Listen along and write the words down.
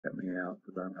out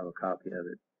because I don't have a copy of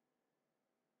it.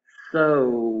 So,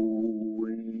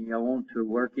 I want to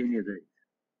work any of these.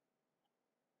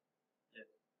 Yes.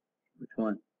 Which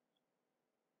one?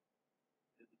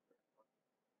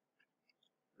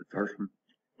 The first one.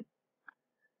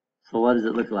 So what does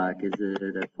it look like? Is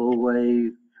it a full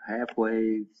wave, half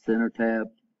wave, center tap?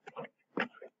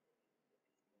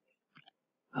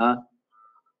 Huh?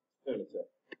 Center tap.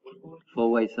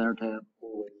 Full wave center tap?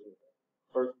 Full wave center tap.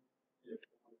 First. Yeah.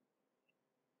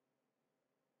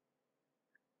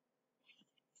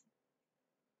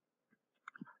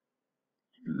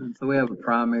 So we have a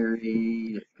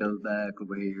primary, let's go back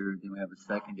over here, then we have a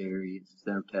secondary, it's a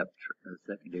center tap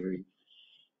secondary.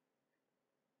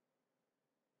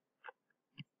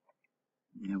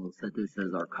 And we'll set this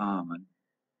as our common.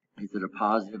 Is it a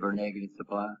positive or negative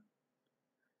supply?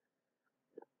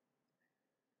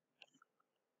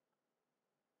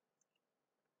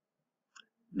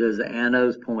 Does the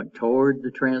anodes point toward the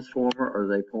transformer or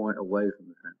they point away from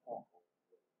the transformer?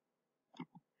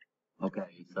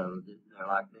 Okay, so they're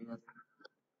like this?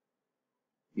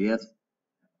 Yes?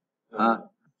 Huh?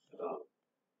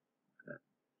 Okay.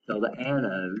 So the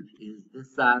anode is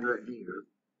this side right here,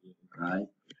 right?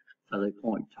 So they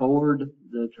point toward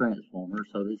the transformer,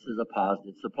 so this is a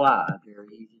positive supply. Very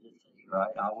easy to see,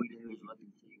 right? All we do is look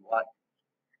and see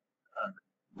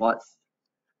what's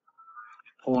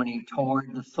pointing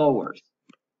toward the source.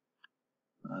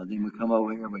 Then we come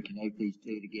over here and we connect these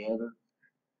two together.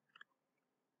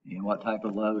 And what type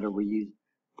of load are we using?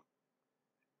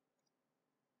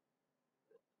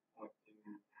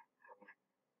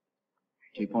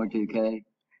 2.2K.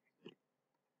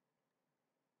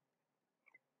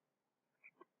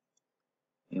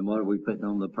 And what are we putting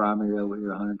on the primary over here?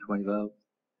 120 volts.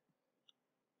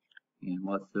 And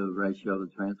what's the ratio of the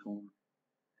transformer?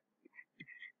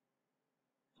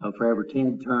 So for every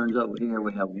 10 turns over here,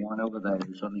 we have 1 over there.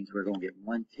 So that means we're going to get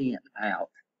 1/10 out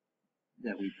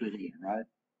that we put in, right?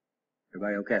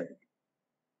 Everybody okay?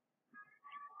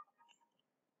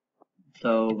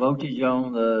 So voltage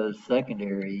on the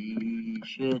secondary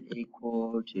should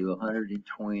equal to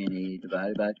 120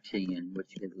 divided by 10,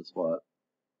 which gives us what?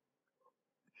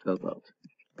 12 volts.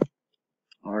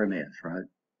 RMS, right?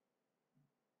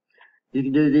 You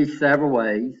can do these several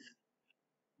ways.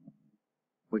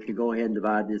 We could go ahead and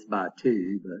divide this by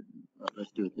 2, but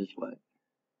let's do it this way.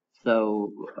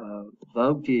 So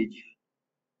voltage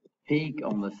peak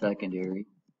on the secondary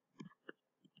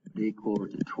equal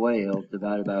to 12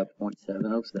 divided by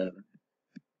 0.707.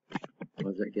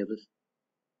 What does that give us?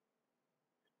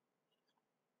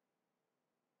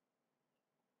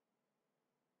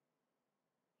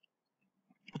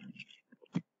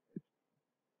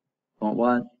 Point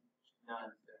what?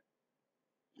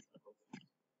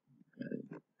 Okay.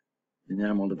 And then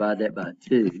I'm going to divide that by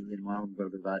 2. And why am I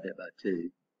going to divide that by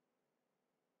 2?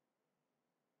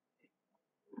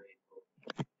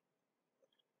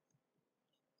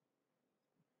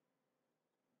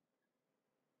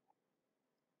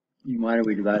 And why do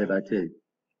we divide it by 2?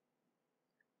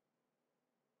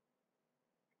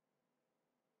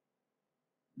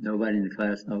 Nobody in the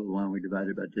class knows why we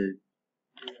divided by 2.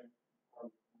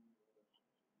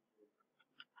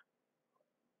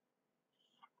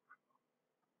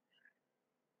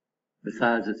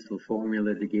 Besides, it's the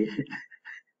formula to get it.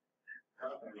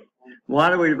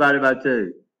 Why do we divide it by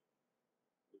 2?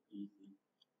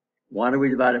 Why do we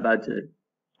divide it by 2?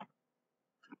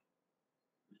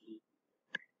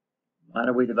 Why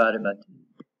do we divide it by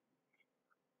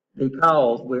 2?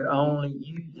 Because we're only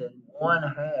using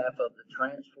 1/2 of the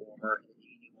transformer at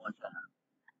any one time.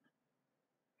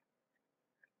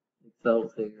 So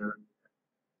there,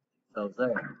 so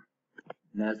there.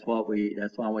 And that's why we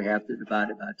have to divide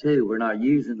it by 2. We're not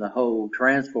using the whole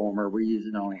transformer, we're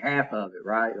using only half of it,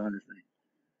 right? You understand?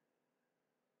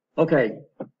 Okay.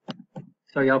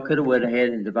 So y'all could have went ahead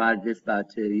and divided this by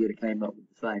 2. You'd have came up with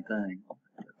the same thing.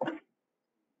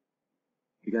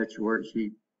 You got your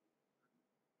worksheet?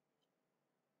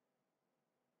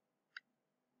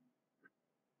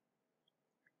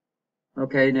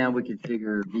 Okay, now we can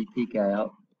figure V peak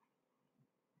out.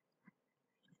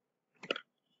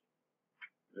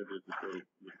 Okay, so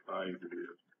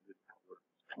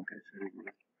okay,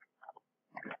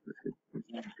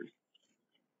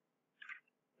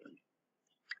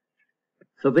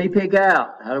 so V peak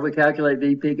out. How do we calculate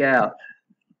V peak out?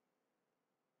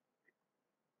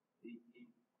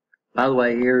 By the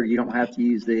way, here you don't have to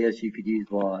use this. You could use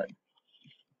what?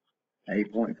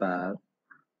 8.5.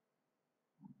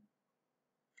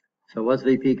 So what's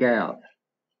V peak out?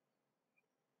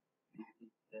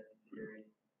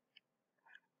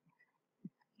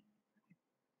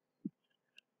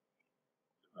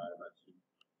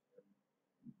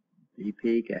 V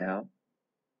peak out.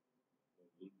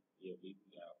 Yeah, VP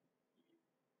out.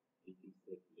 VP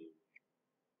secondary.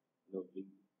 No, VP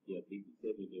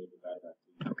secondary divided by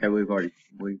 2. Okay,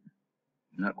 we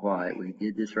not quite. We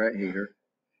did this right here,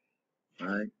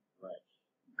 right? Right.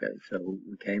 Okay, so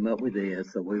we came up with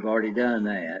this, so we've already done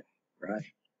that, right?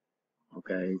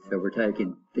 Okay, so we're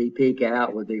taking V peak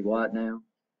out would be what now?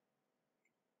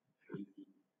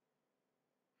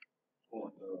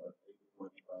 Point, 8.5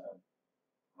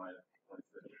 minus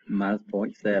 0.7. Minus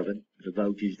 0.7. The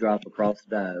voltage drop across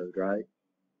the diode, right?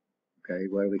 Okay,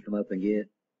 what do we come up and get?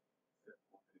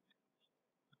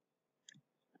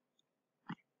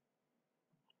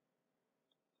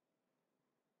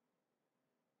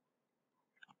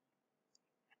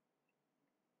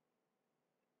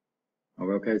 Are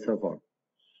we okay so far?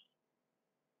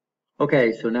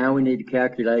 Okay, so now we need to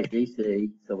calculate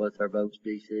DC. So what's our volts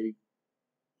DC?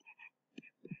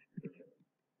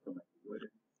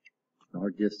 Or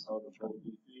just,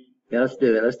 yeah, let's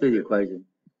do it. Let's do the equation.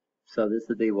 So this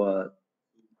would be what?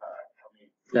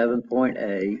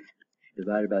 7.8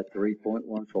 divided by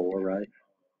 3.14, right?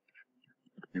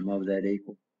 And what would that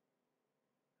equal?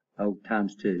 Oh,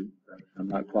 times 2. I'm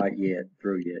not quite yet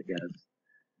through yet, guys.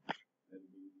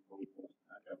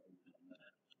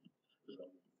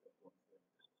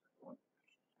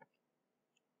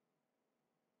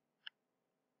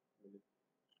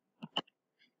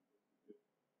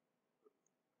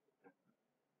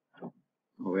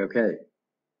 Are we okay?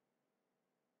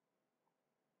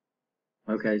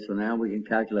 Okay, so now we can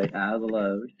calculate I of the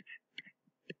load.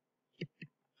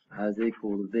 I is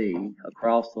equal to V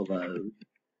across the load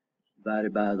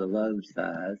divided by the load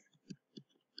size.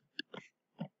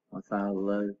 What's I of the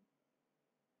load?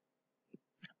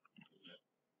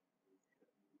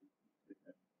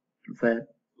 What's that?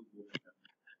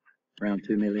 Around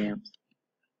 2 milliamps.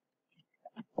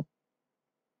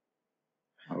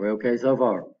 Are we okay so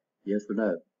far? Yes or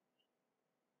no?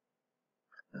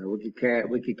 We could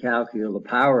calculate the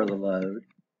power of the load.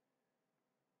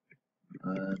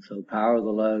 So power of the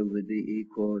load would be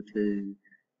equal to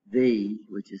V,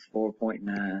 which is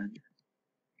 4.9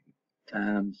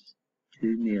 times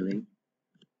 2 milli.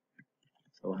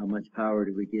 So how much power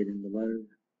do we get in the load?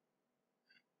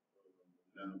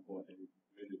 9.8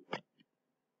 milliwatt.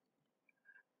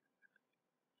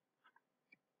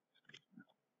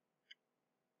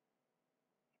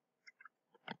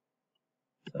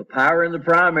 So power in the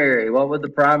primary, what would the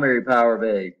primary power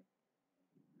be?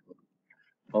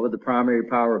 What would the primary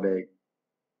power be?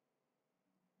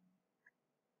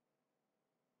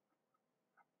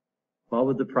 What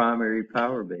would the primary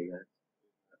power be?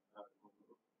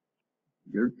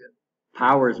 Your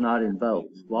power is not in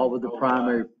volts. What would the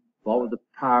primary power be? What would the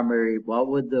primary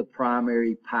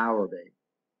power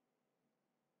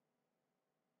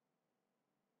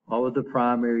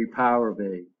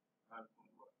be?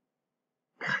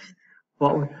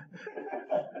 What would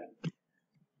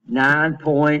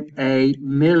 9.8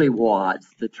 milliwatts.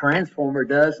 The transformer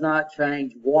does not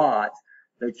change watts.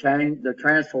 The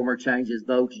transformer changes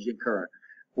voltage and current.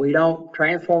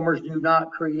 Transformers do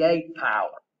not create power.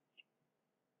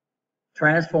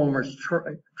 Transformers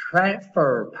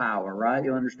transfer power, right?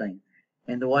 You understand?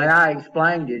 And the way I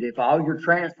explained it, if all your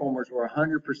transformers were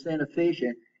 100%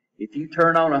 efficient, if you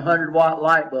turn on a 100-watt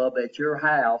light bulb at your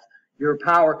house, your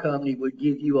power company would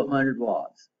give you 100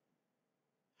 watts.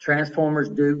 Transformers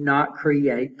do not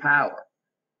create power.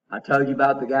 I told you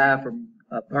about the guy from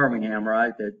Birmingham,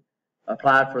 right, that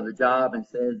applied for the job and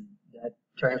said that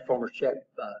transformers check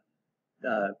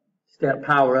step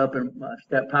power up and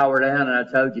step power down, and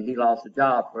I told you he lost the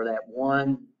job for that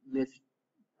one missed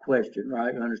question,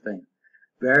 right? You understand?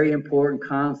 Very important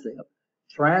concept.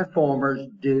 Transformers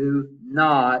do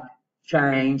not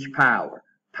change power.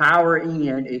 Power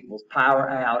in equals power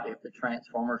out if the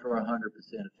transformers were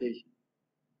 100% efficient.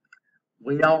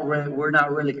 We're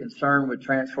not really concerned with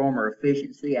transformer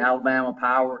efficiency. Alabama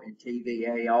Power and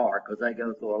TVA are, because they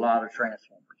go through a lot of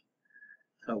transformers.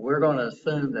 So we're going to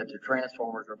assume that the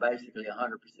transformers are basically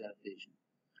 100% efficient.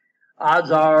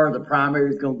 Odds are the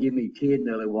primary is going to give me 10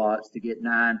 milliwatts to get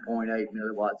 9.8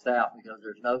 milliwatts out, because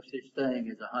there's no such thing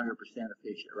as 100%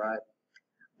 efficient, right?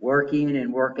 Work in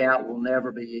and work out will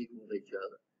never be equal to each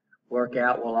other. Work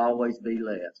out will always be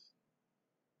less,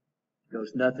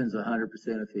 because nothing's 100%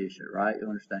 efficient, right? You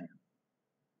understand?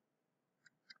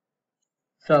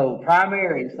 So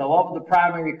primary, so what would the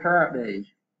primary current be?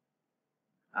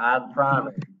 I the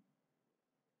primary.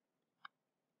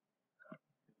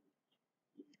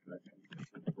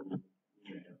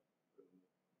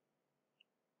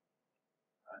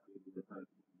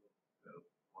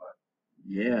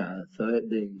 Yeah, so it'd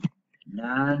be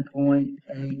 9.8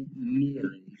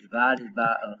 milli divided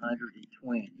by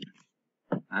 120.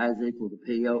 I is equal to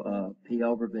P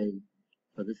over V.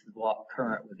 So this is what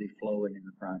current would be flowing in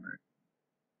the primary.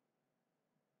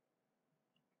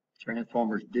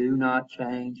 Transformers do not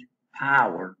change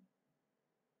power.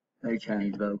 They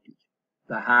change voltage.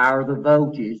 The higher the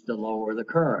voltage, the lower the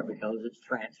current because it's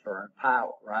transferring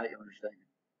power, right? You understand?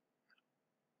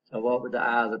 So what would the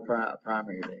I of the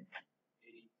primary be?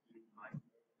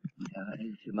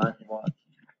 82 microwatts.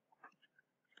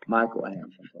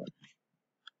 Microamps, I'm sorry.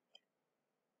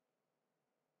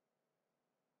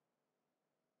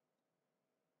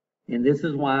 And this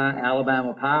is why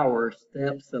Alabama Power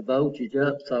steps the voltage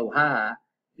up so high,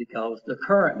 because the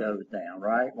current goes down,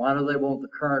 right? Why do they want the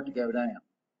current to go down?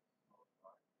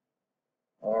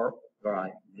 Or,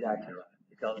 right, exactly right.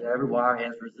 Because every wire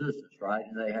has resistance, right?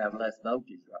 And they have less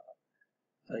voltage, right?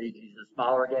 So you can use a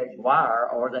smaller gauge wire,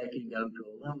 or they can go to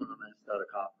aluminum instead of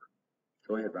copper.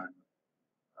 Go ahead, Brian.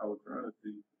 I was trying to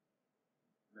see.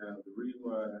 Now, the reason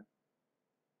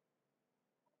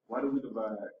why do we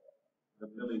divide the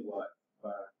milliwatt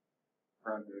by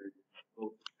primary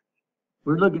voltage?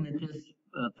 We're looking at this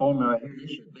formula right here.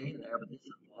 This should be in there, but this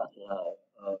is Watt's law.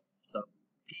 So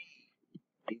P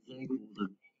is equal to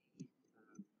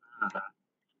I.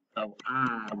 So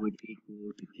I would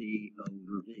equal to P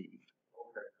over V.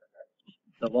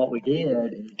 So what we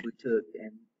did is we took,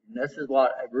 and this is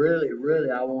what I really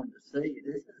I wanted to see.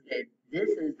 This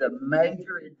is the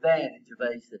major advantage of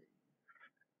AC.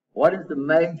 What is the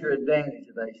major advantage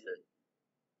of AC?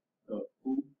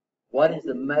 What is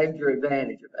the major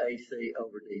advantage of AC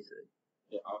over DC?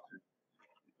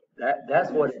 That's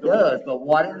what it does, but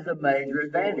what is the major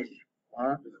advantage?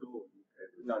 Huh?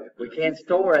 We can't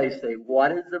store AC.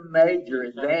 What is the major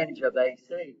advantage of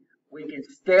AC? We can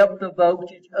step the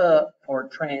voltage up for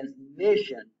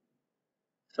transmission.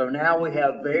 So now we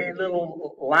have very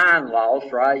little line loss,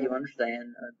 right? You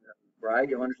understand, right?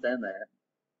 You understand that.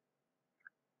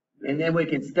 And then we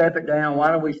can step it down.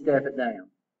 Why don't we step it down?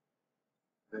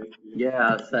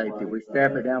 Yeah, safety. We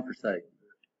step it down for safety,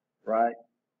 right?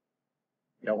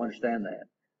 Y'all understand that?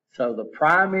 So the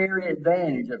primary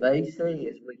advantage of AC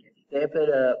is we can step it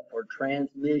up for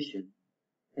transmission.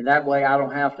 And that way I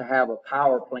don't have to have a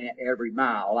power plant every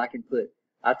mile.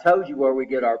 I told you where we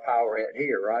get our power at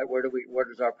here, right? Where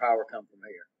does our power come from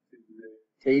here?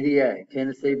 TVA,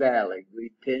 Tennessee Valley.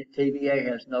 TVA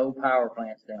has no power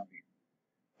plants down here.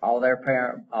 All their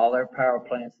power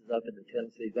plants is up in the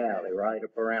Tennessee Valley, right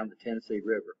up around the Tennessee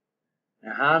River.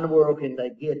 Now, how in the world can they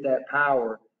get that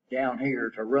power down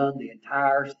here to run the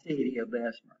entire city of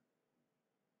Bessemer?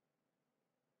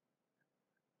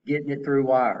 Getting it through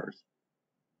wires.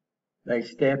 They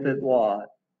step it what?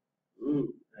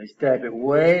 They step it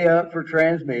way up for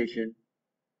transmission,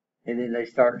 and then they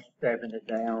start stepping it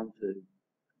down to,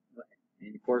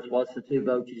 and of course, what's the two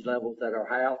voltage levels at our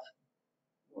house?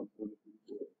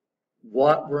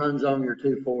 What runs on your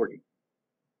 240?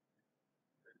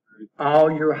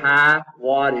 All your high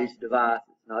wattage devices,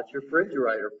 not your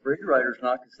refrigerator. Refrigerator's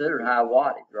not considered high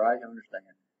wattage, right? You understand?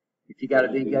 If you got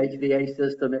a big HVA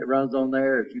system, it runs on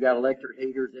there. If you got electric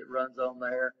heaters, it runs on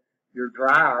there. Your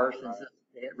dryer, since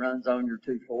it runs on your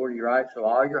 240, right? So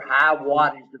all your high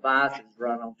wattage devices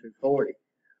run on 240.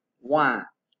 Why?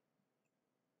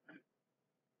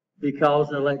 Because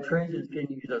the electricians can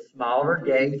use a smaller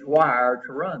gauge wire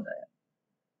to run that.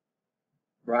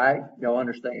 Right? Y'all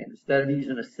understand? Instead of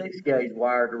using a 6 gauge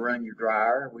wire to run your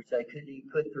dryer, which they couldn't even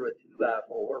put through a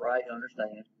 2x4, right? You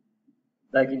understand?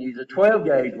 They can use a 12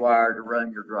 gauge wire to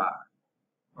run your dryer.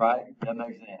 Right? That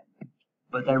makes sense.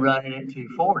 But they run it at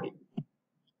 240.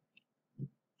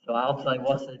 So I'll say,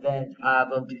 what's the advantage of high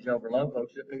voltage over low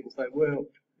voltage? And people say, well,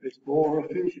 it's more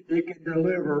efficient. It can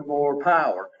deliver more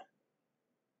power.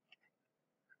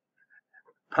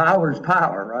 Power is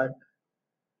power, right?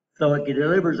 So it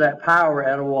delivers that power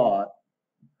at a watt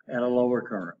at a lower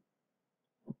current.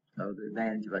 So the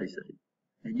advantage of AC.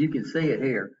 And you can see it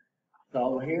here.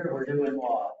 So here we're doing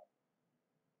what?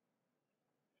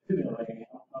 Simulating.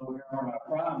 Over here on our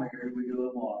primary, we're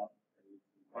doing what?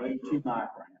 82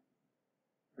 microamps.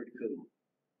 Pretty cool.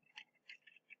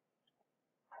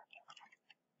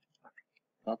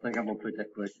 I think I'm going to put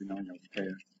that question on your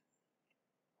test.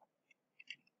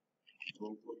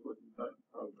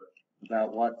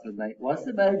 About what's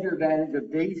the major advantage of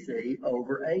DC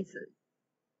over AC?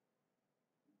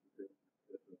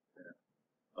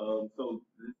 So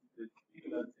this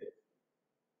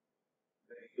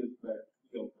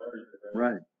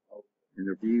right. And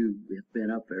the view, it's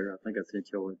been up there. I think I sent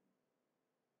you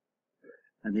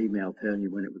an email telling you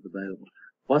when it was available.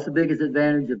 What's the biggest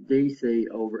advantage of DC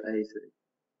over AC?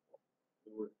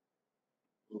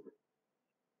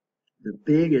 The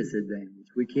biggest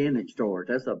advantage, we can extort,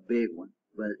 that's a big one.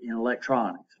 But in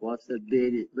electronics, what's the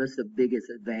biggest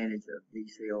advantage of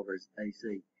DC over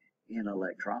AC in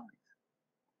electronics?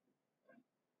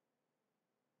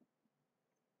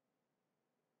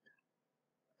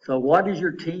 So what does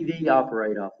your TV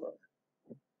operate off of?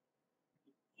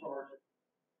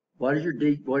 What does your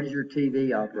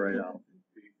TV operate off?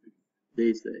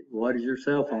 DC. What does your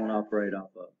cell phone operate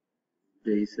off of?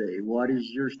 DC. What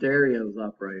does your stereos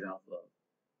operate off of?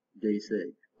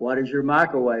 DC. What does your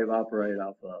microwave operate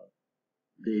off of?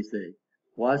 DC.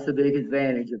 What's the big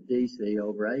advantage of DC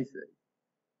over AC?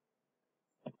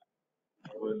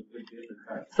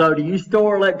 So do you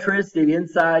store electricity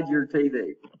inside your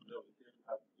TV?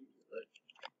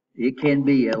 It can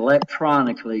be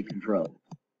electronically controlled.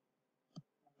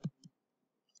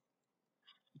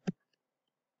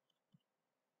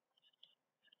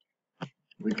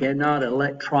 We cannot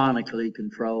electronically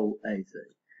control AC.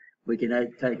 We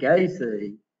can take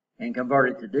AC and convert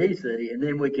it to DC, and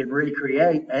then we can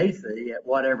recreate AC at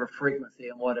whatever frequency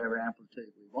and whatever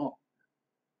amplitude we want.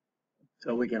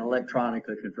 So we can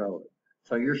electronically control it.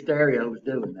 So your stereo is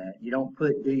doing that. You don't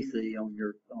put DC on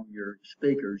your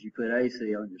speakers, you put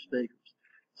AC on your speakers.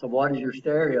 So what is your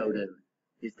stereo doing?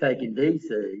 It's taking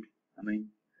DC,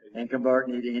 and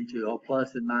converting it into a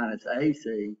plus and minus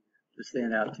AC to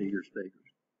send out to your speakers.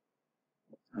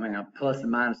 A plus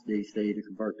and minus DC to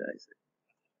convert to AC.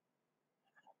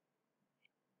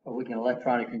 But we can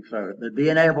electronically control it. But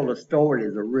being able to store it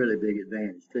is a really big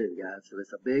advantage too, guys. So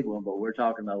it's a big one, but we're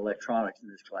talking about electronics in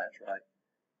this class, right?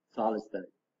 Solid state.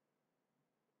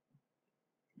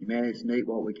 It's neat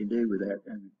what we can do with that.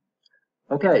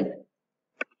 Okay.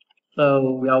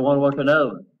 So y'all want to work another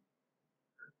one?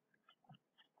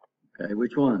 Okay,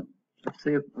 which one? Let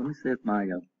me see if my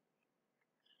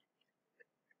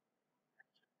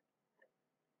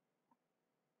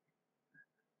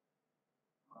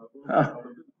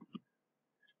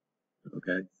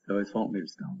okay, so it's wanting me to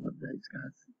stop updates,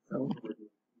 guys. So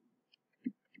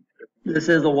this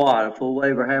is a what? A full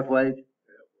wave or half wave?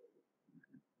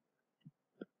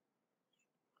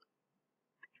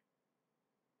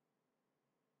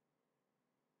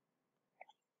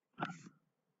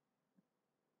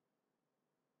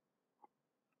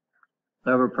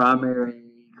 However, primary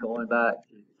going back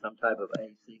to some type of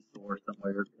AC source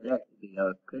somewhere could actually be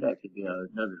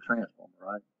another transformer,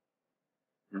 right?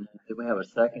 And then we have a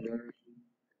secondary,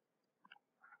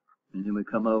 and then we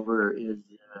come over is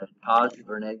positive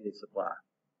or negative supply.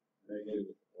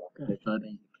 Negative supply. Okay, so that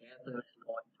means the cathode is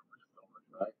pointing towards the source,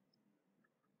 right?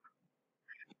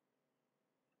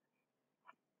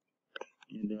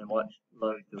 And then what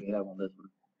loads do we have on this one?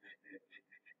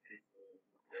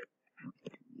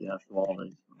 Yeah, so all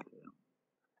these.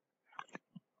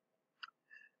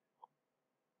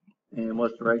 Okay. And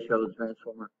what's the ratio of the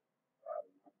transformer?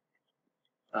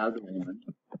 5 to 1.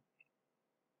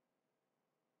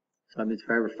 So that means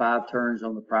for every 5 turns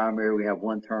on the primary, we have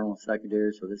 1 turn on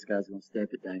secondary, so this guy's going to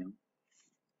step it down.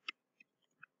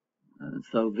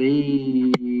 So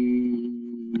V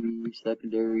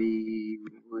secondary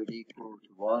would equal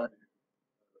to what?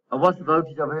 Oh, what's the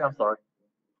voltage over here? I'm sorry.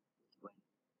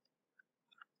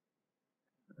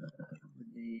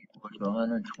 Would be equal to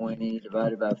 120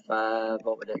 divided by 5.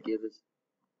 What would that give us?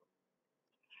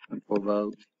 24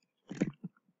 volts.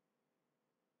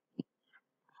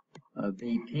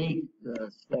 V peak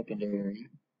secondary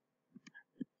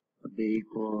would be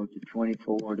equal to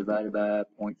 24 divided by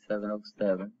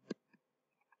 0.707.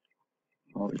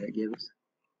 What would that give us?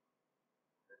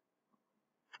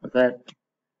 What's that?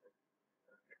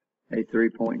 A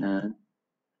 3.9.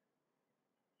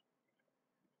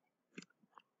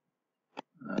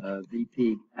 V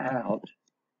peak out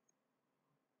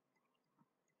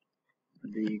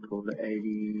would be equal to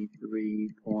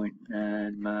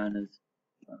 83.9 minus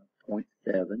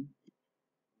 0.7.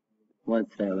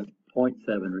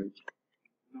 0.7, Rich.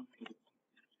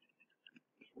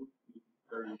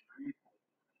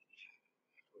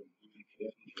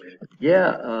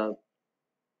 Yeah,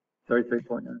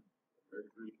 33.9.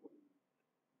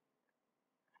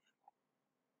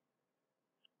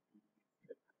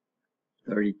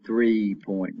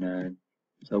 33.9.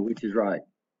 So which is right?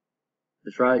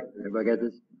 That's right. Everybody got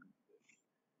this?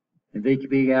 And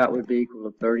VQB out would be equal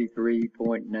to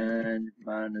 33.9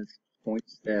 minus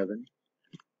 0.7.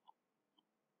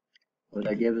 What would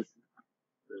that give us?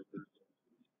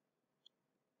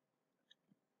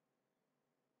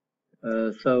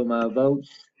 So my volts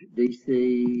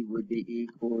DC would be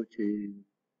equal to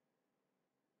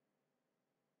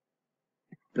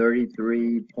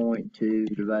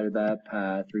 33.2 divided by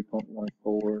pi,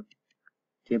 3.14,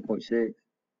 10.6.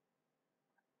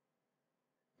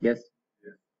 Yes?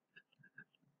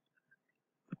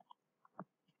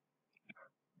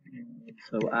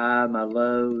 So my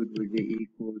load would be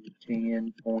equal to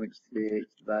 10.6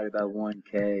 divided by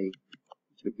 1K,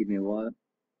 which would give me what?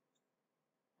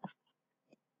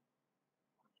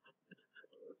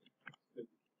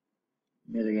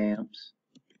 Milliamps.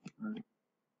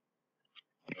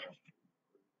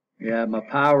 Yeah, my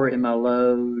power in my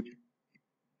load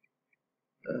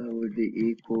would be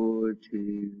equal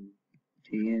to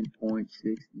 10.6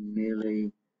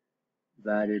 milli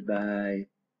divided by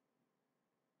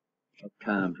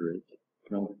times root.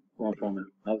 No, wrong formula.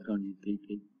 I was going to use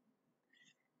VP.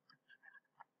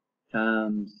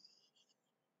 Times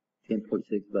 10.6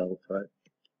 volts, right?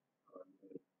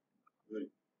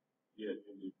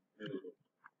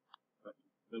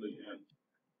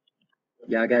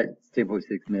 Yeah, I got 10.6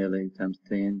 milli times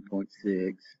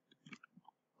 10.6.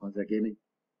 What does that give me?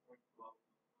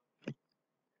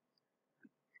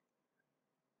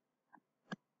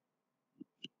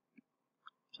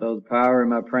 So the power in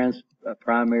my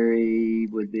primary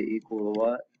would be equal to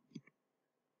what?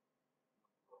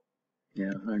 Yeah,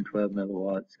 112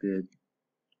 milliwatts, good.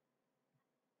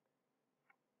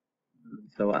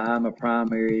 So my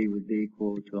primary would be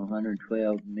equal to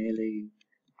 112 milli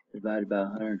divided by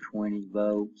 120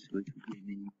 volts, which would give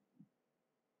me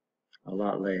a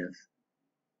lot less.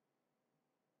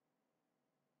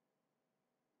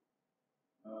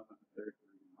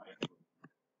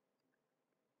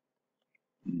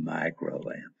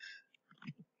 Microamps.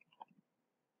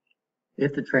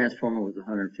 If the transformer was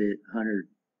 100%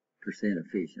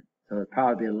 efficient. So it'd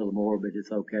probably be a little more, but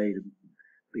it's okay to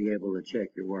be able to check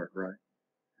your work, right?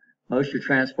 Most of your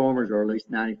transformers are at least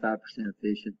 95%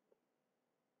 efficient.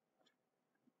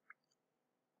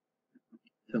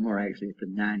 Some are actually up to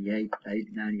 98%.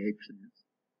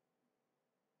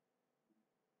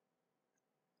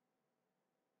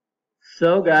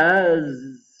 So guys,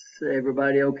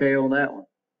 everybody okay on that one?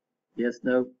 Yes,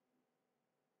 no?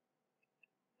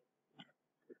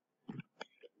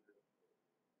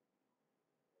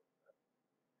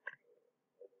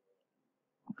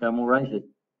 Okay, I'm gonna raise it.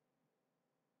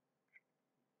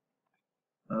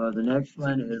 The next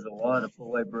one is a what? A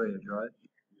four-way bridge, right?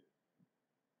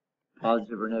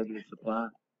 Positive or negative supply.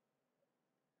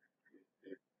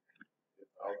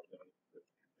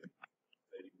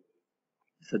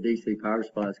 It's a DC power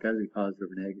supply. It's got to be positive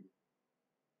or negative.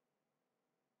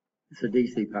 It's a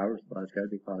DC power supply. It's got to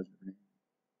be positive or negative.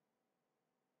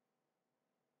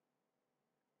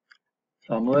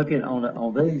 So I'm looking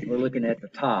on these. We're looking at the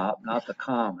top, not the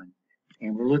common,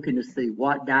 and we're looking to see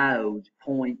what diodes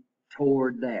point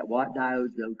toward that. What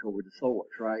diodes go toward the source,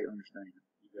 right? Understand?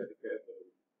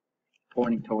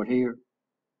 Pointing toward here.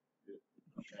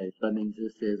 Okay, so that means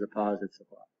this is a positive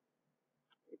supply.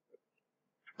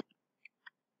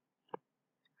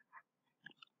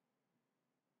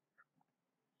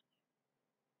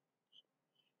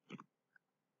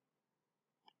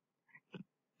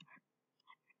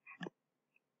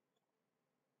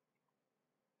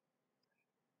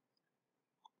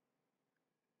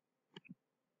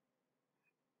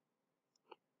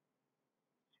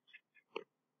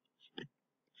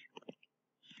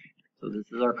 So this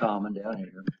is our common down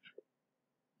here.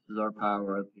 This is our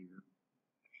power up here.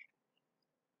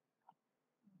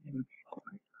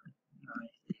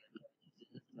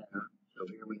 So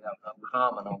here we have a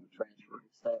common on the transfer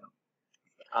itself.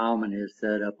 The common is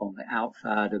set up on the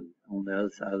outside of, on the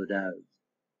other side of the diodes.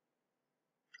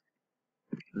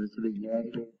 So this will be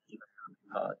negative,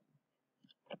 positive.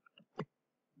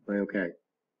 Okay,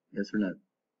 yes or no?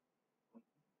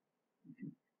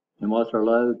 And what's our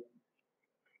load?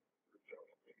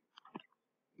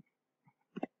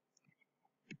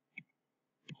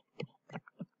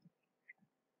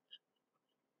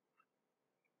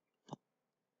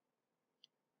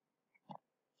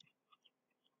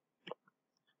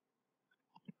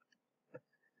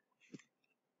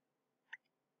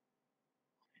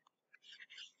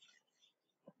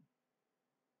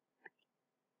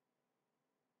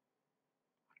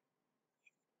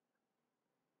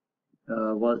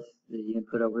 What's the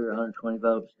input over here? 120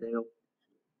 volts still.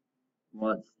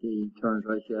 What's the turns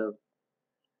ratio?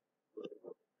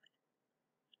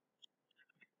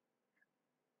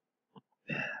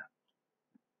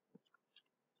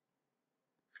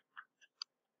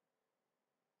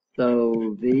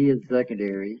 So V is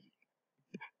secondary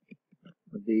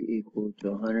would be equal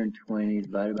to 120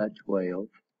 divided by 12.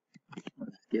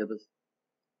 Let's give us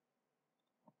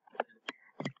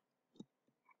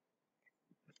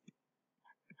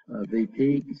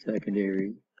VP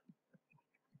secondary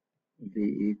would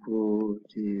be equal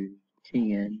to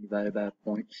 10 divided by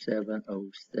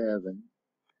 0.707.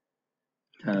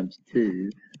 times 2.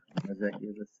 What does that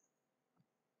give us?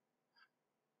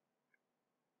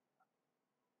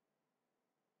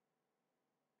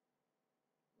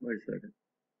 Wait a second.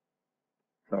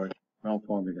 Sorry, wrong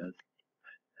formula, guys.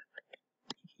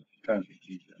 I'm trying to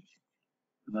confuse that.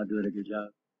 Am I doing a good job?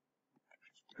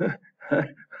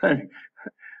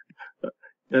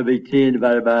 That'll be 10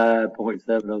 divided by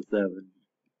 0.707.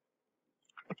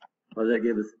 What does that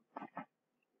give us?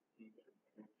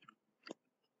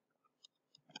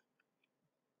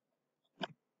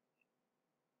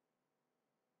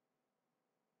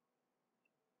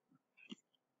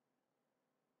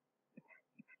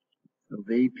 So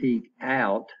V peak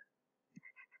out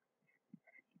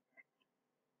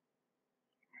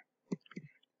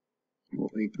will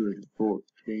equal to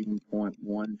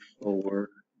 14.14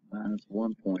 minus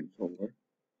 1.4.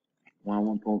 Why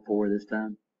 1.4 this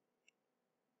time?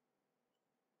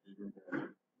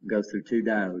 Goes through 2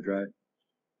 diodes, right?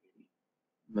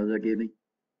 What does that give me?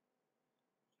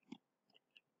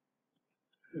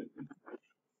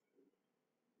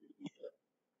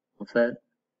 What's that?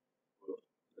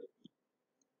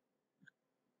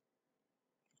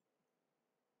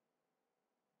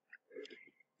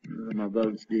 My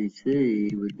volts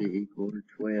DC would be equal to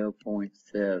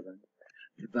 12.7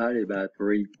 divided by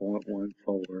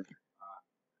 3.14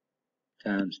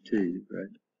 times 2, right?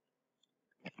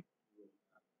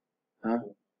 Huh?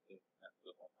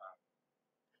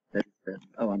 That's,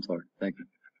 oh, I'm sorry. Thank you.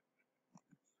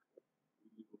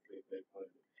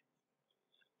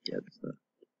 Yep.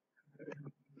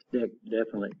 So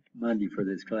definitely Monday for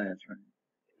this class, right?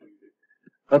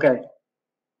 Okay.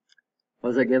 What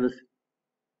does that give us?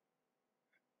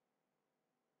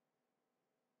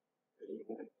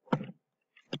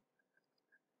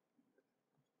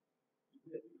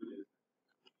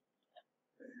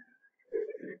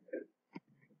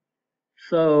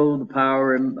 So the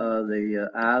power, the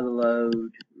I of the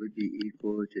load would be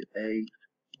equal to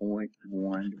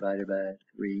 8.1 divided by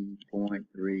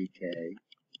 3.3 K.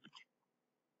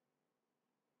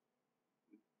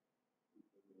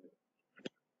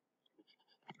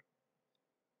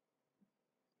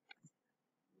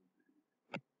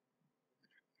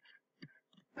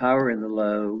 Power in the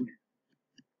load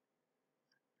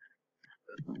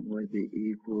would be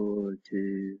equal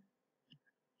to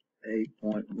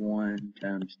 8.1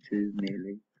 times 2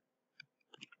 milli.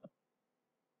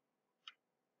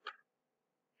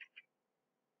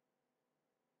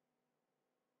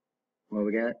 What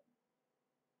we got?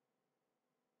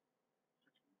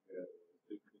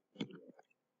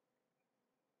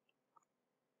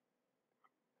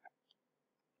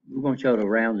 We're going to show it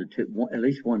around the at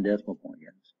least 1 decimal point,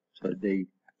 guys. So it'd be,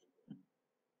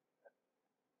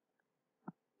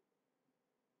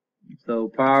 so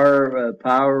power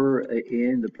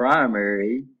in the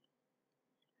primary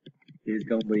is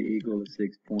going to be equal to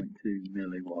 6.2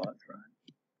 milliwatts, right?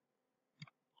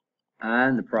 I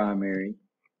in the primary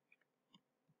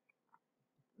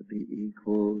would be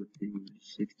equal to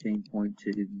 16.2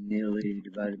 milli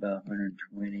divided by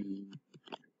 120.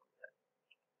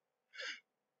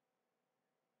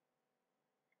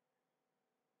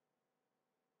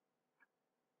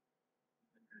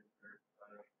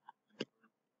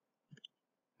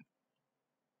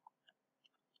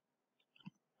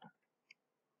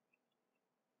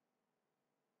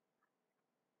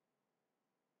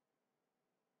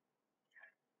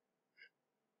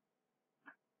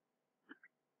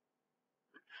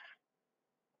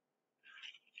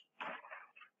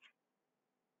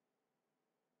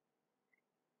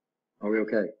 Are we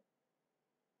okay?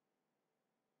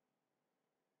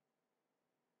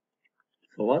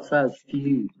 So what size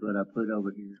fuse would I put over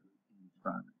here in the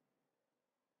primary?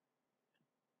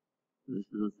 This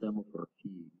is a symbol for a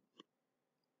fuse.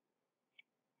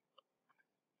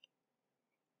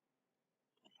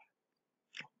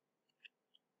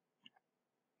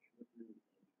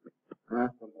 Huh?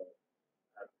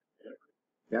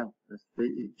 Yeah, that's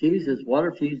fuses. What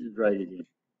are fuses rated in?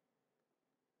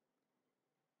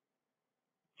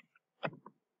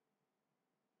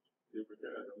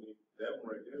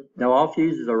 No, all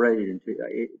fuses are rated in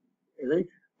at least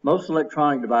most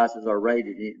electronic devices are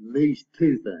rated in at least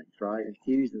 2 things, right? And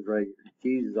fuse is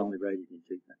only rated in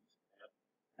 2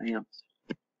 things. Amps.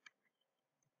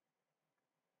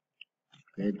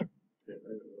 Good.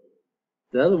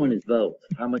 The other one is volts.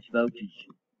 How much voltage?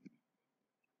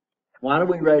 Why do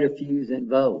we rate a fuse in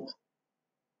volts?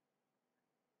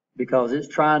 Because it's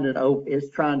trying to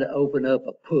open up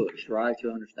a push, right?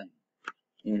 To understand.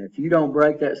 And if you don't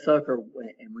break that sucker,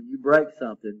 and when you break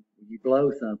something, when you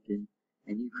blow something,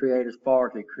 and you create a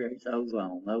spark, it creates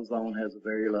ozone. Ozone has a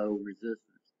very low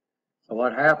resistance. So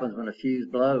what happens when a fuse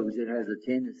blows, it has a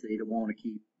tendency to want to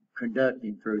keep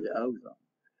conducting through the ozone.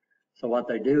 So what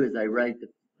they do is they rate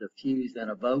the fuse in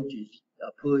a voltage,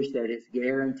 a push that it's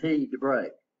guaranteed to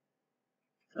break.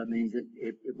 So it means that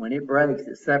when it breaks,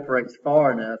 it separates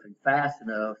far enough and fast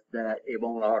enough that it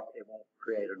won't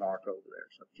create an arc over there.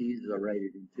 So fuses are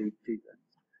rated in two things.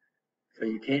 So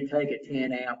you can't take a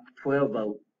 10 amp, 12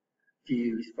 volt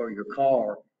fuse for your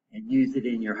car and use it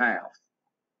in your house.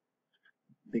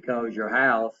 Because your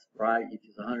house, right, if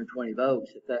it's 120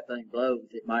 volts, if that thing blows,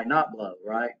 it might not blow,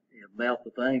 right? It'll melt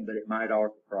the thing, but it might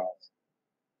arc across.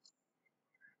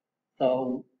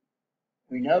 So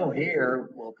we know here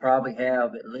we'll probably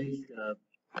have at least,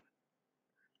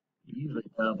 usually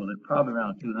double it, probably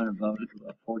around 200 volts,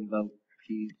 about 40 volt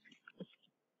fuse.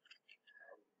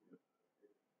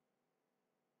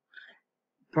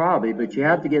 Probably, but you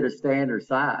have to get a standard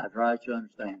size, right? You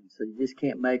understand? So you just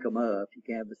can't make them up. You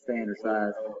can't have a standard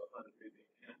size.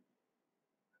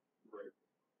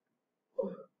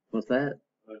 What's that?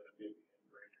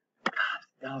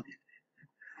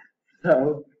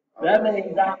 So that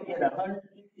means I can get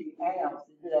 160 amps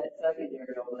into that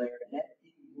secondary over there, and that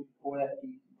fuse before that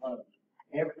fuse blows.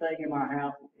 Everything in my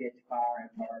house will catch fire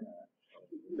and burn up.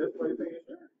 That's what they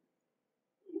say.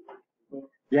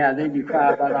 Yeah, then you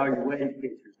cry about all your wedding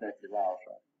pictures that you lost,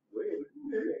 right?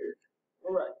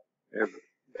 All right.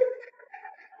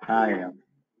 I am.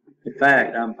 In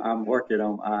fact, I'm working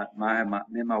on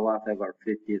me and my wife have our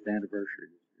 50th anniversary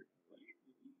this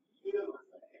year.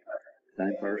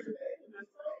 Same person.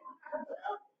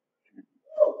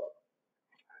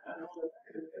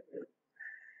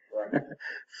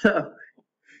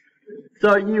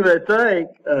 So you would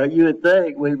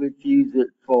think we would use it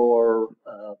for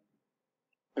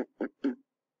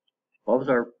what was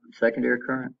our secondary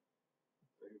current?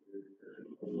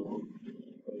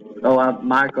 Oh,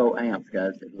 microamps,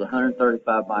 guys. It was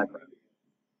 135 micro.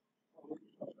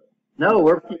 No,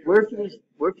 we're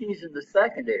fusing the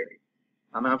secondary.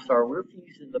 I'm sorry, we're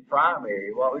fusing the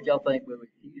primary. What would y'all think we would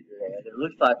fuse it at? It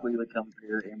looks like we would come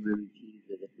here and we would fuse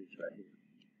it at this right here.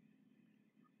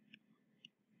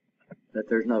 But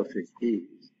there's no such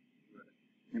fuse.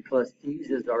 And plus,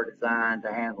 fuses are designed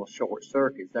to handle short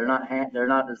circuits. They're not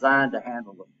designed to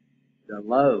handle the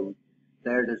load.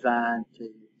 They're designed to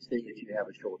see if you have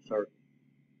a short circuit.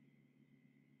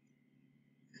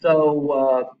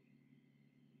 So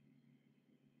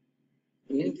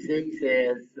NEC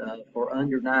says for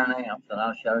under 9 amps, and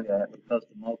I'll show you that, we're supposed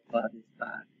to multiply this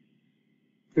by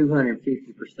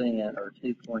 250% or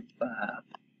 2.5.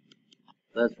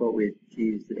 That's what we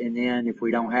fuse. And then if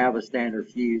we don't have a standard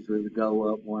fuse, we would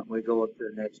go up to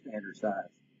the next standard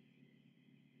size.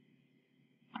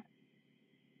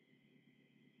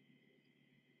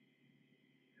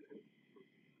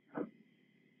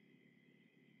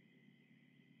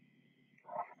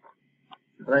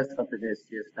 So that's something that's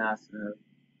just nice enough.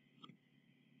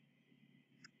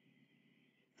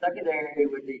 Secondary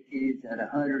would be fused at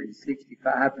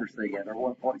 165%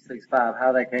 or 1.65.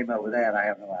 How they came up with that, I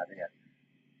have no idea.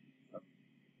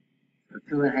 So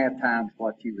 2.5 times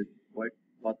what the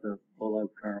full load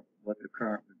current, what the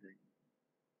current would be.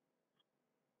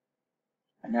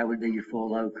 And that would be your full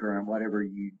load current, whatever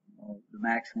the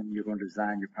maximum you're going to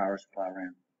design your power supply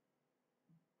around.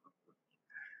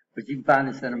 But you can find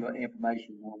this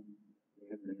information on the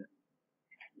internet.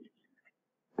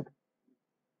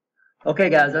 Okay,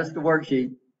 guys, that's the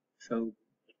worksheet. So,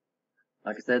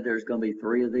 like I said, there's going to be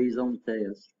 3 of these on the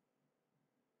test,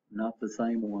 not the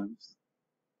same ones.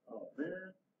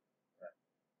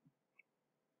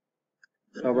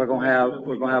 So we're gonna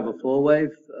have a full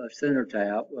wave center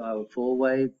tap, we'll have a full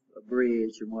wave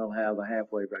bridge, and we'll have a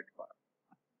half wave rectifier.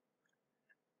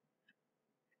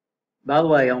 By the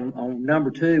way, on number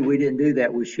 2, we didn't do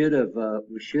that. We should have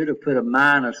put a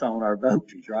minus on our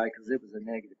voltage, right? Because it was a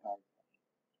negative power.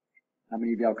 How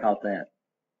many of y'all caught that?